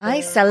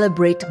I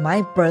celebrate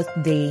my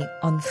birthday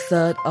on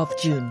 3rd of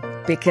June.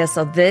 Because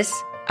of this,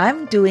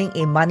 I'm doing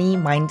a Money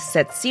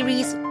Mindset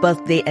series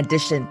birthday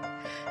edition.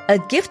 A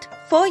gift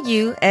for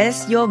you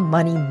as your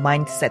money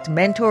mindset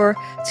mentor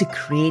to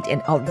create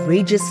an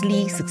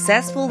outrageously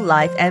successful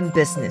life and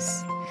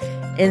business.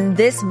 In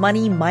this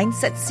Money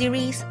Mindset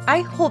series, I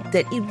hope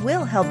that it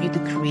will help you to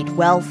create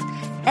wealth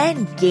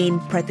and gain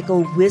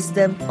practical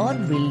wisdom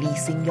on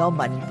releasing your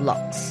money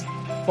blocks.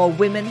 For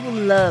women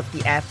who love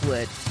the F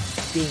word,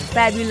 being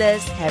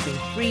fabulous, having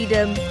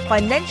freedom,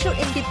 financial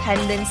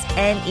independence,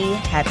 and a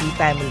happy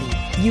family.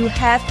 You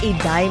have a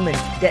diamond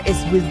that is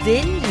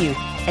within you,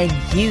 and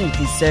you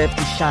deserve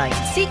to shine.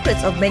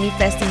 Secrets of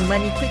Manifesting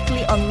Money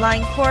Quickly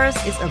online course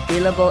is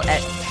available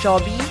at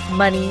Shorby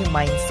Money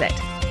Mindset.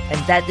 And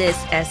that is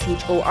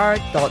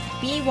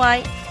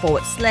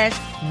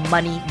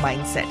shor.by/money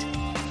mindset.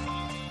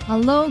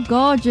 Hello,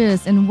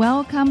 gorgeous, and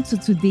welcome to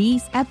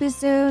today's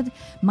episode.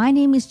 My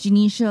name is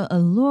Janisha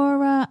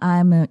Alora.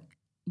 I'm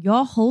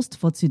your host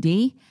for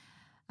today.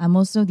 I'm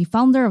also the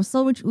founder of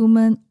Soul Rich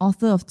Woman,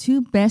 author of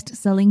 2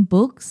 best-selling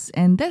books,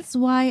 and that's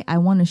why I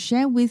want to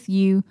share with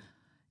you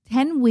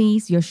 10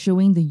 ways you're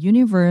showing the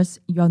universe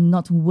you're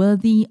not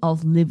worthy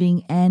of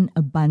living an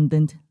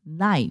abundant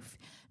life.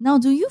 Now,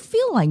 do you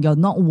feel like you're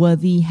not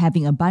worthy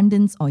having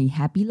abundance or a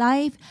happy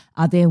life?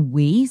 Are there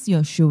ways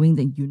you're showing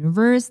the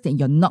universe that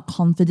you're not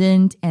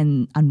confident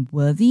and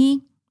unworthy?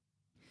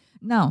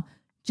 Now,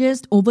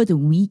 just over the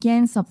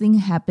weekend, something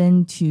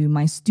happened to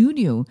my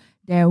studio.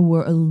 There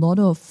were a lot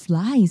of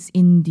flies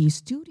in the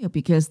studio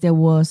because there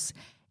was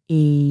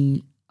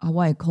our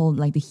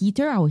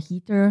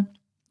heater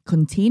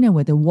container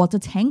with the water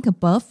tank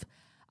above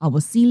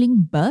our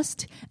ceiling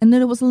burst, and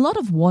then there was a lot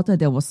of water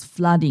that was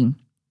flooding.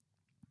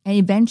 And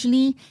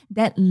eventually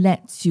that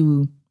led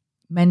to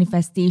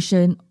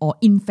manifestation or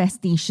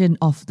infestation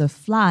of the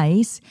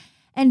flies,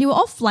 and they were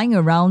all flying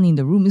around in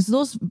the room. It's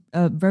those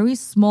very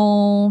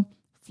small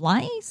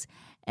flies,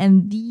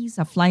 and these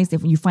are flies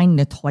that you find in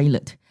the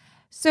toilet.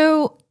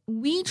 So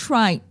we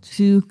tried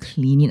to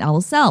clean it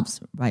ourselves,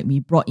 right? We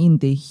brought in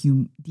the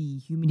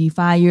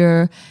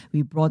humidifier,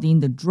 we brought in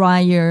the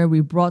dryer,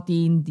 we brought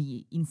in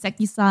the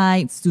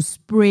insecticides to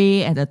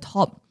spray at the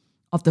top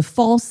of the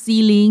false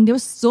ceiling. There were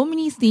so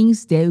many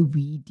things that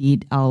we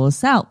did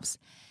ourselves.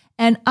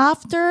 And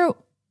after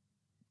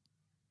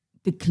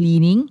the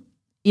cleaning,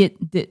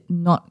 it did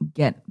not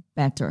get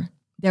better.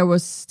 There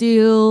was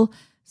still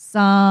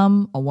I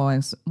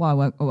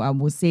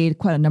would say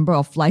quite a number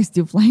of flies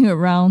still flying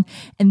around.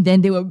 And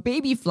then there were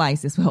baby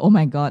flies as well. Oh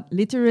my God.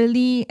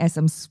 Literally, as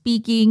I'm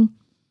speaking,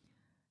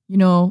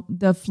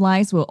 the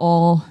flies were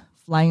all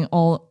flying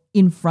all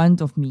in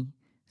front of me.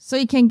 So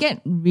it can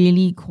get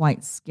really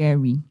quite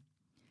scary.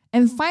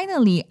 And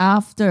finally,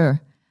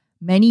 after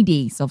many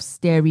days of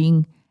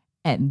staring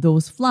at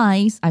those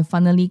flies, I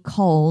finally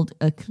called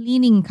a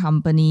cleaning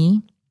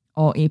company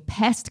or a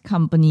pest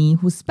company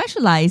who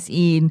specialize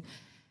in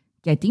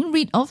getting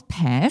rid of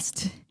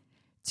pests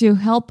to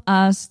help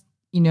us,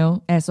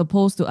 as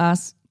opposed to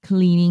us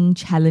cleaning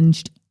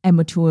challenged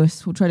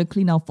amateurs who try to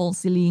clean our false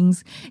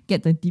ceilings,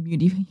 get the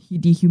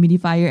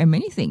dehumidifier and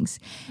many things.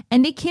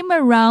 And they came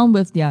around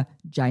with their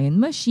giant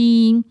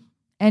machine,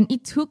 and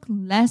it took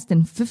less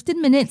than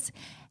 15 minutes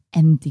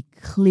and they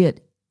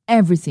cleared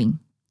everything.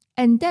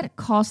 And that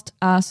cost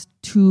us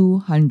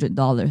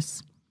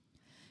 $200.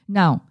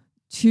 Now,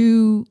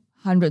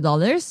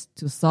 $200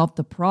 to solve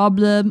the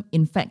problem.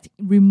 In fact,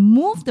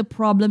 remove the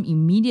problem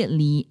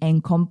immediately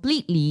and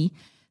completely,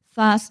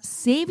 thus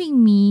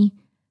saving me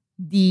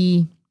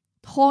the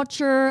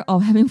torture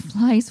of having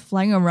flies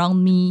flying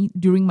around me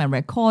during my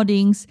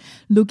recordings,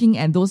 looking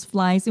at those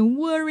flies and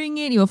worrying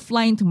it will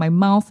fly into my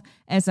mouth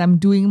as I'm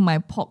doing my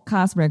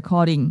podcast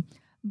recording.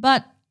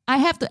 But I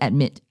have to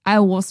admit, I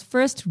was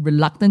first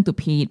reluctant to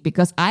pay it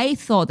because I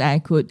thought that I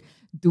could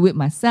do it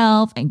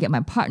myself and get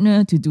my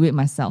partner to do it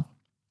myself.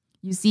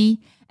 You see,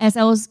 as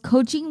I was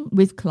coaching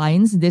with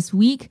clients this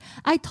week,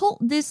 I told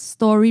this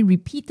story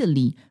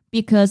repeatedly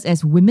because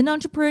as women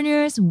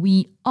entrepreneurs,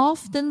 we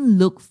often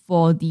look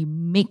for the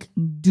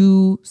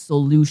make-do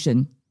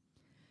solution.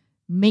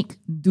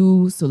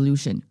 Make-do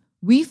solution.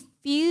 We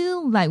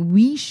feel like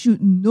we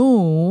should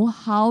know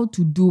how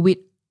to do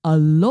it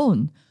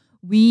alone.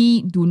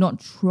 We do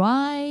not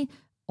try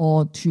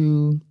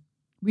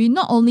we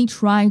not only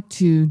try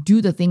to do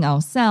the thing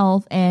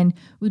ourselves, and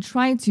we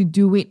try to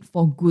do it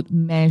for good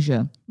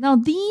measure. Now,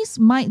 these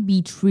might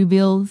be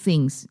trivial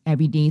things,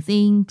 everyday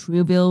thing,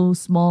 trivial,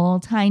 small,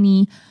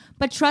 tiny,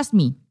 but trust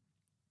me,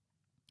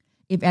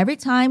 if every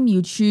time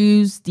you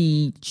choose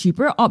the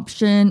cheaper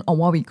option or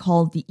what we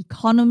call the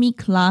economy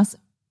class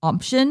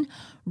option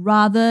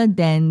rather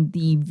than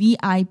the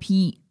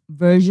VIP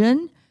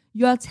version,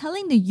 you are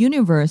telling the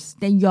universe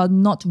that you're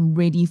not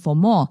ready for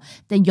more,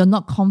 that you're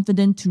not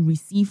confident to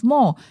receive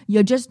more.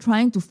 You're just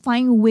trying to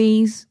find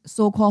ways,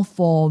 so-called,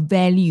 for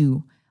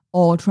value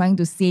or trying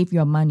to save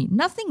your money.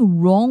 Nothing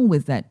wrong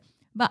with that.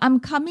 But I'm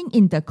coming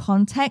in the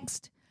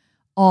context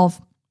of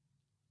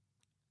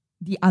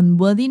the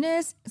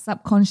unworthiness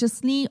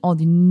subconsciously or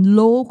the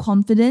low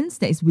confidence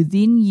that is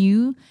within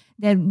you,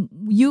 that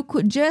you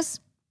could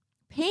just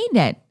pay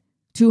that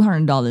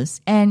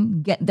 $200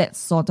 and get that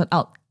sorted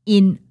out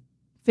in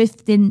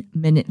 15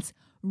 minutes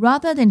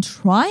rather than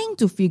trying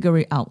to figure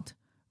it out,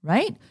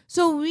 right?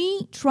 So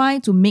we try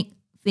to make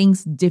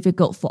things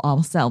difficult for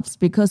ourselves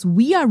because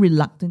we are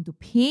reluctant to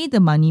pay the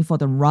money for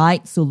the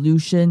right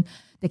solution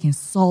that can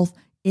solve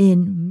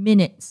in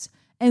minutes.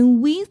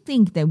 And we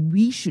think that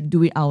we should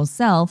do it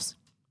ourselves,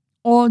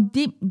 or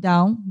deep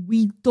down,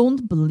 we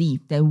don't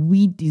believe that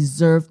we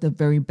deserve the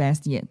very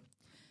best yet.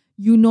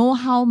 You know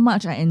how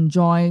much I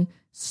enjoy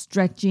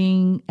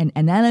stretching and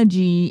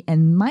analogy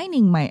and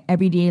mining my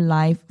everyday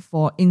life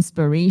for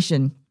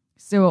inspiration.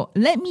 So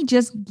let me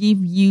just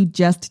give you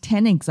just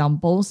 10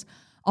 examples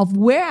of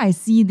where I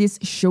see this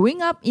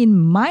showing up in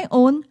my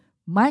own,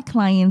 my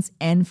clients'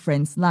 and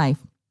friends' life.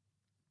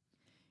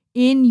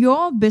 In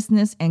your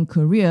business and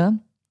career,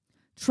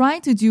 try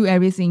to do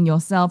everything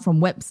yourself, from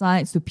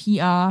websites to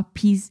PR,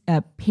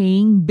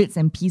 paying bits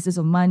and pieces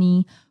of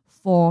money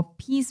for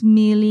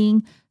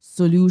piecemealing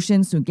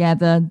solutions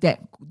together that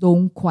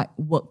don't quite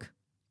work.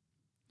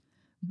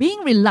 Being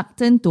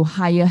reluctant to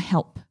hire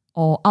help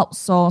or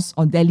outsource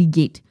or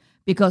delegate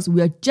because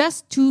we are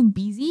just too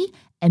busy,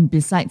 and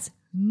besides,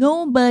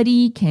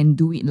 nobody can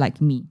do it like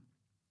me.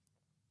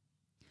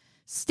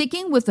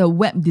 Sticking with a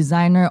web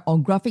designer or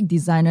graphic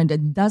designer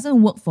that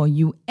doesn't work for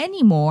you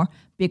anymore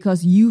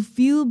because you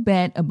feel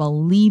bad about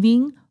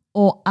leaving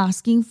or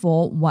asking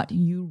for what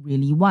you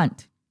really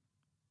want.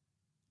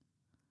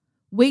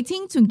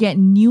 Waiting to get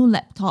new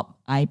laptop,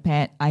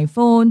 iPad,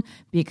 iPhone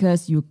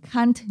because you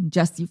can't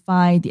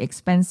justify the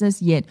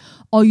expenses yet,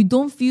 or you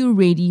don't feel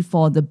ready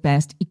for the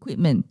best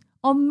equipment.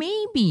 Or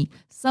maybe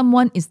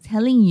someone is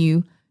telling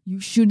you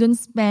shouldn't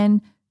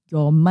spend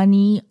your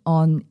money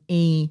on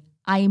a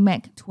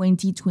iMac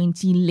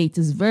 2020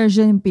 latest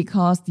version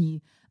because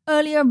the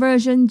earlier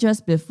version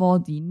just before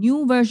the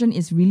new version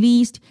is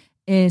released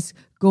is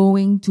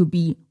going to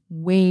be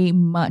way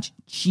much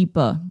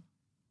cheaper.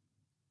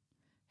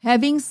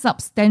 Having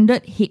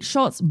substandard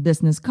headshots,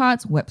 business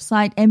cards,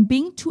 website, and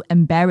being too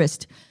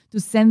embarrassed to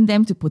send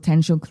them to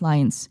potential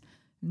clients.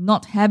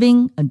 Not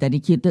having a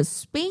dedicated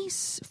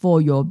space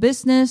for your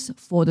business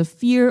for the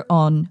fear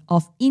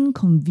of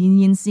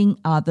inconveniencing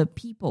other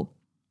people.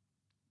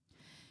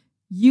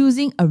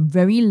 Using a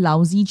very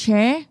lousy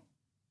chair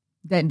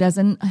that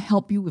doesn't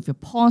help you with your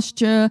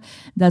posture,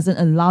 doesn't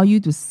allow you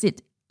to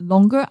sit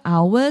longer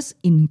hours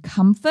in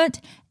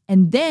comfort,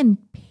 and then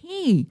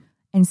pay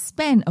and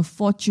spend a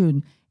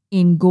fortune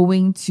in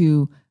going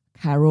to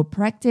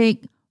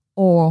chiropractic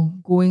or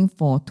going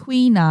for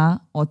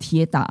tuina or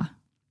theater.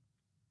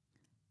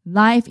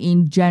 Life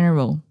in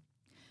general.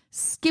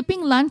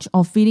 Skipping lunch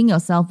or feeding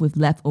yourself with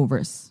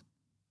leftovers.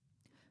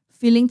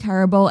 Feeling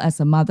terrible as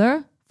a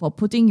mother for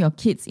putting your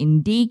kids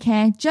in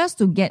daycare just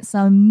to get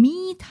some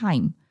me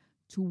time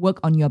to work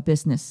on your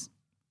business.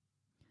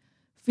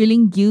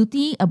 Feeling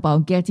guilty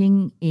about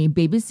getting a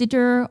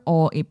babysitter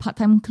or a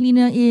part-time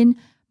cleaner in,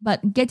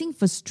 but getting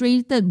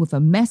frustrated with a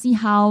messy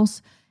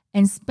house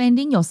and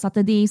spending your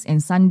Saturdays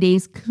and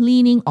Sundays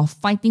cleaning or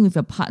fighting with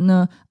your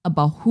partner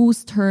about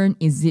whose turn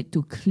is it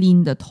to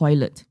clean the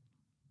toilet.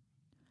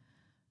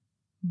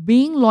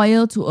 Being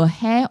loyal to a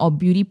hair or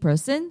beauty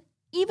person,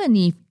 even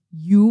if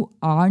you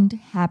aren't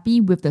happy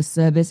with the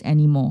service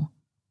anymore.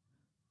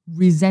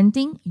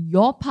 Resenting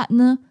your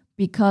partner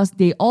because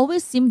they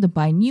always seem to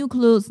buy new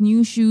clothes,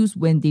 new shoes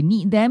when they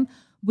need them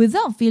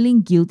without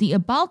feeling guilty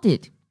about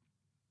it.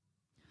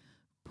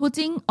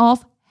 Putting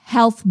off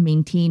health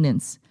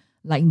maintenance,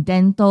 like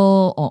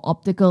dental or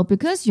optical,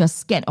 because you're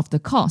scared of the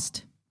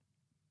cost.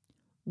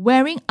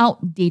 Wearing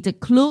outdated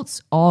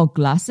clothes or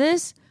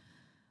glasses,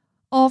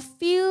 or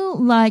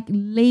feel like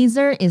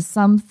laser is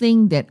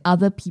something that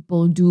other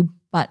people do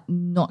but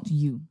not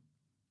you.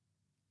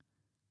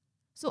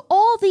 So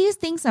all these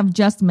things I've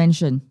just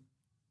mentioned,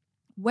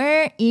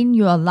 where in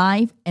your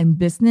life and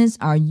business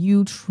are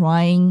you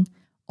trying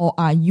or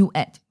are you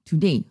at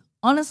today?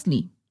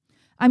 Honestly,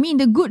 I mean,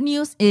 the good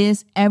news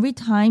is every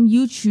time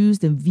you choose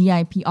the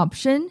VIP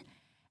option,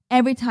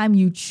 every time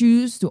you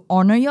choose to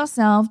honor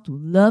yourself, to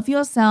love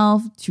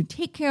yourself, to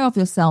take care of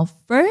yourself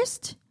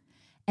first,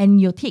 and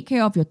you take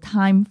care of your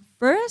time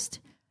first,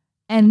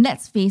 and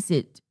let's face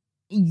it,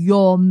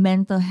 your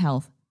mental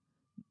health,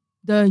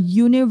 the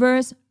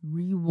universe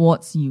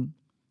rewards you.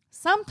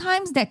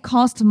 Sometimes that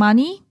costs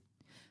money,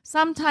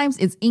 sometimes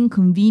it's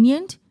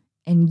inconvenient,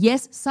 and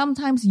yes,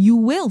 sometimes you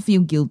will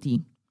feel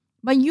guilty.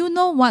 But you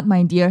know what,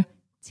 my dear?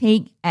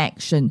 Take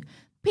action.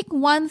 Pick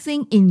one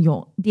thing in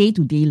your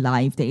day-to-day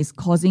life that is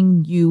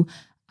causing you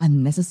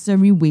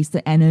unnecessary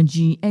wasted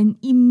energy and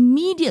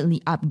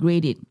immediately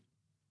upgrade it.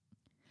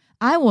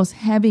 I was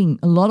having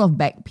a lot of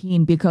back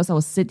pain because I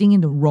was sitting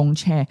in the wrong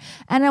chair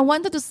and I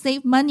wanted to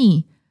save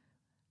money.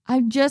 I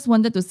just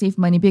wanted to save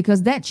money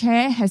because that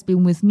chair has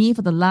been with me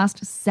for the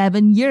last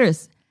 7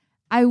 years.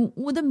 I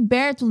wouldn't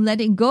bear to let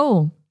it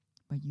go.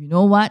 But you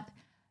know what?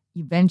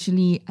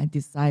 Eventually, I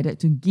decided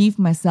to give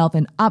myself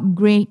an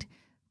upgrade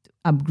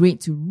upgrade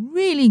to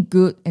really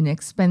good and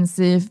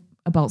expensive,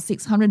 about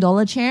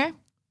 $600 chair,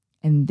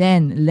 and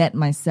then let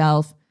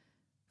myself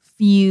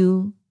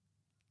feel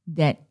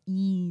that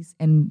ease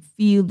and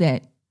feel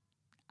that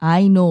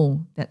I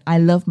know that I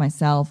love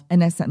myself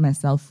and I set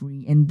myself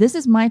free. And this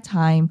is my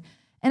time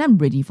and I'm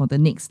ready for the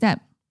next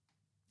step.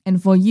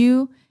 And for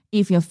you,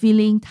 if you're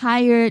feeling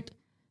tired,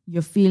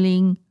 you're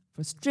feeling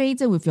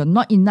frustrated with your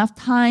not enough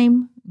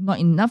time, not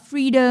enough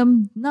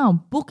freedom,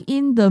 now book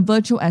in the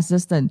virtual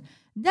assistant.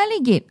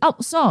 Delegate,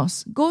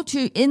 outsource. Go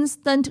to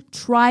Instant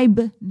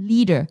Tribe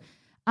Leader.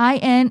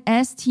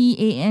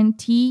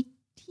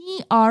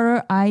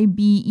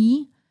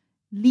 INSTANTTRIBE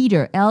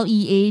Leader,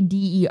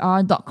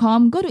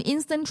 LEADER.com. Go to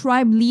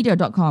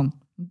instanttribeleader.com.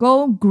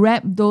 Go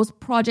grab those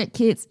project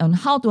kits on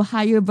how to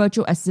hire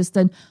virtual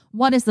assistant.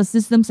 What is the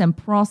systems and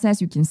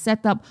process you can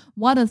set up?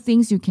 What are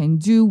things you can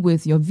do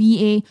with your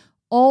VA?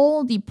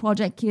 All the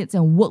project kits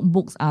and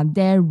workbooks are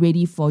there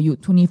ready for you.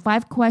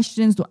 25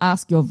 questions to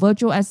ask your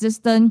virtual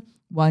assistant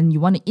when you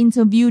want to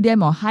interview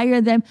them or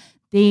hire them.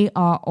 They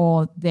are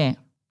all there.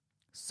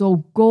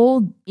 So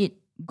go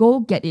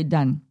get it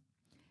done.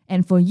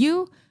 And for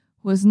you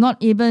who is not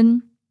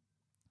even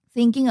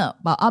thinking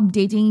about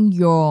updating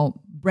your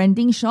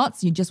branding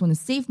shots, you just want to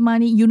save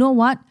money, you know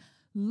what?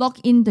 Lock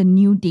in the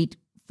new date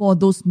for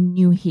those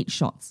new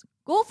headshots.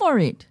 Go for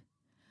it.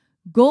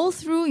 Go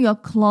through your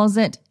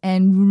closet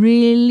and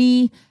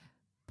really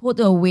put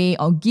away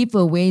or give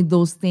away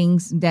those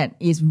things that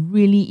is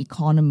really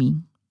economy.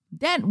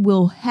 That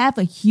will have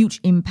a huge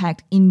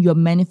impact in your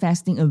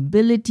manifesting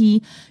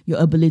ability, your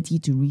ability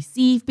to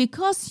receive,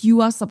 because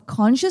you are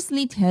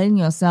subconsciously telling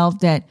yourself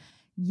that,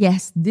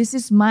 yes, this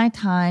is my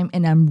time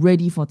and I'm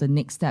ready for the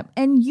next step.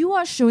 And you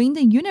are showing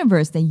the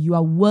universe that you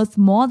are worth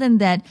more than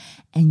that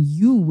and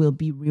you will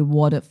be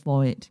rewarded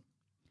for it.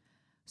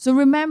 So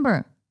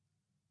remember,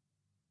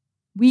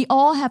 we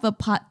all have a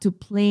part to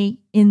play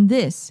in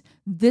this.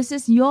 This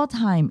is your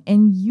time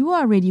and you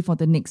are ready for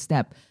the next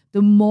step.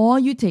 The more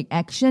you take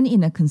action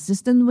in a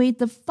consistent way,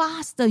 the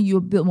faster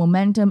you build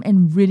momentum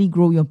and really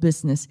grow your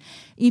business.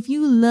 If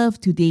you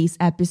love today's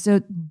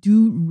episode,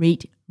 do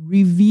rate,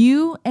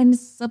 review, and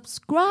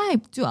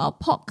subscribe to our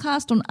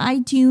podcast on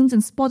iTunes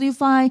and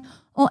Spotify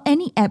or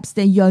any apps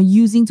that you're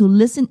using to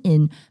listen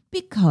in,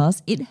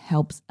 because it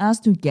helps us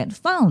to get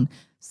found.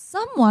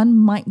 Someone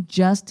might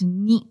just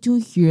need to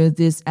hear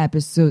this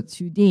episode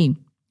today.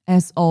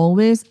 As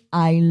always,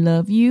 I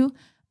love you,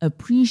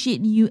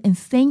 appreciate you, and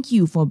thank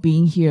you for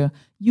being here.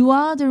 You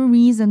are the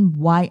reason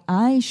why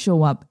I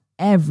show up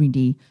every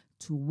day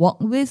to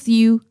walk with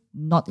you,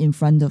 not in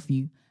front of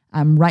you.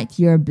 I'm right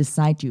here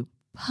beside you,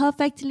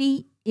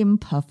 perfectly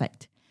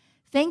imperfect.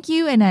 Thank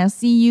you, and I'll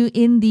see you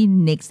in the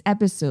next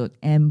episode.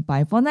 And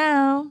bye for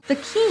now. The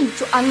key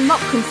to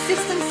unlock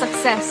consistent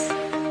success.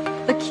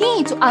 The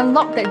key to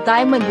unlock that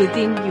diamond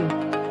within you.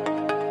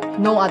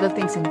 No other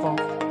things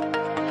involved.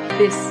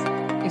 This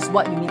is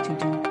what you need to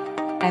do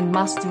and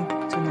must do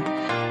tonight.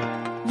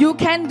 You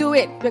can do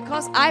it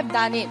because I've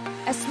done it.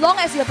 As long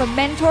as you have a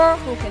mentor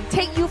who can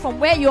take you from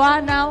where you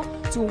are now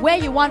to where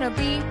you want to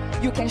be,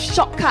 you can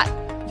shortcut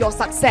your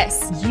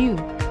success. You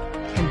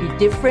can be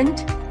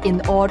different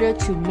in order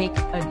to make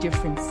a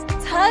difference.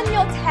 Turn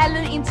your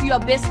talent into your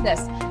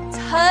business.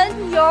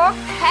 Turn your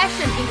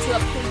passion into a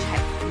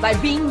paycheck by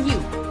being you.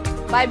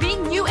 By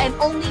being you and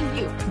only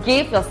you.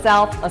 Give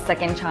yourself a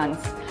second chance.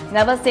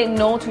 Never say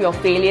no to your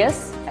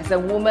failures. As a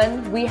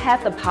woman, we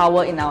have the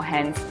power in our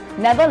hands.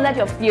 Never let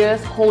your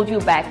fears hold you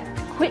back.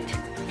 Quit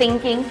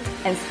thinking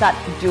and start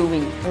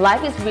doing.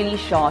 Life is really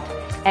short,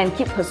 and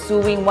keep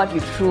pursuing what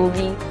you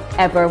truly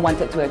ever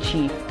wanted to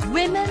achieve.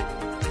 Women,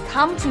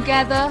 come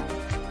together.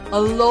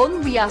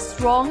 Alone we are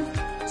strong.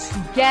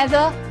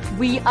 Together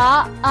we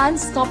are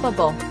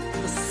unstoppable.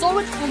 The Soul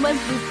Rich Woman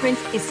Blueprint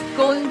is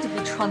going to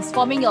be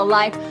transforming your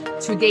life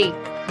today,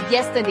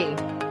 yesterday,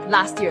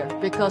 last year.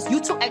 Because you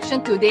took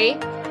action today,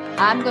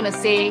 I'm going to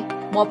say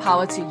more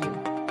power to you.